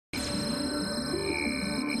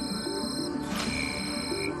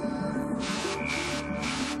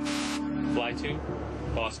Fly to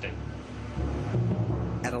Boston.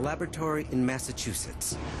 At a laboratory in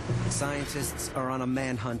Massachusetts, scientists are on a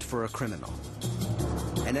manhunt for a criminal.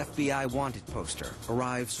 An FBI wanted poster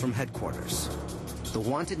arrives from headquarters. The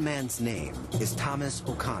wanted man's name is Thomas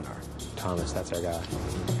O'Connor. Thomas, that's our guy.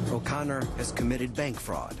 O'Connor has committed bank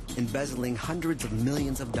fraud, embezzling hundreds of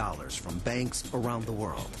millions of dollars from banks around the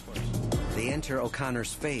world. They enter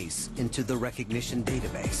O'Connor's face into the recognition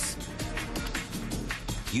database.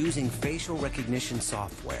 Using facial recognition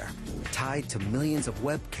software tied to millions of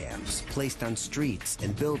webcams placed on streets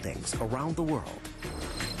and buildings around the world,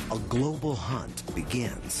 a global hunt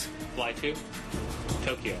begins. Fly to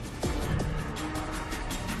Tokyo.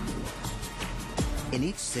 In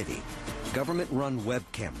each city, government-run web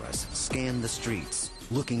cameras scan the streets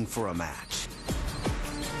looking for a match.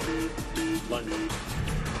 London.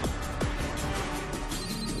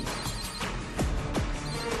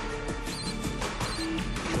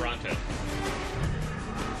 Toronto.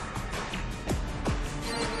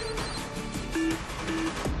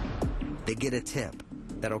 They get a tip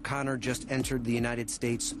that O'Connor just entered the United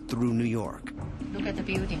States through New York. Look at the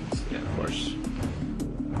buildings. Yeah, of course.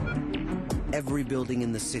 Every building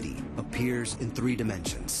in the city appears in 3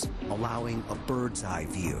 dimensions, allowing a bird's eye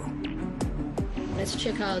view. Let's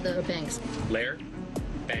check out the banks. Lair,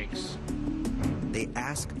 banks. They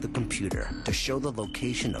ask the computer to show the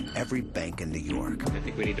location of every bank in New York. I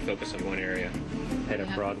think we need to focus on one area. Head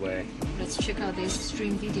up Broadway. Let's check out this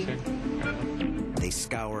stream video. They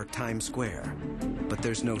scour Times Square, but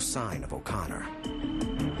there's no sign of O'Connor.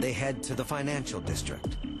 They head to the financial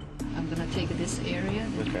district. I'm gonna take this area.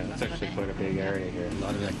 Okay, that's actually quite a big area here. A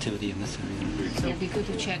lot of activity in this area. So it'd be good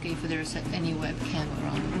to check if there's any webcam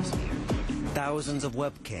around this area. Thousands of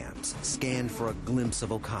webcams scan for a glimpse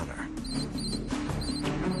of O'Connor.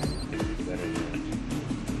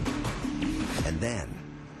 And then,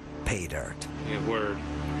 pay dirt. Yeah, word.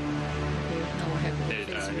 Now we have They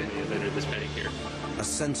this entered this bank here. A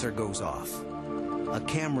sensor goes off. A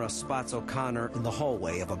camera spots O'Connor in the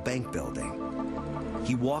hallway of a bank building.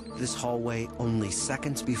 He walked this hallway only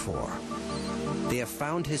seconds before. They have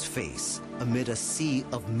found his face amid a sea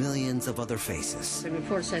of millions of other faces. The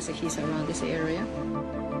report says that he's around this area.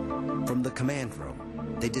 From the command room,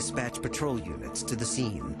 they dispatch patrol units to the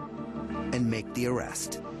scene and make the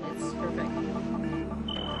arrest. That's perfect.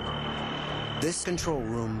 This control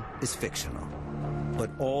room is fictional, but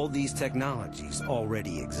all these technologies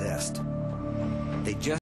already exist. They just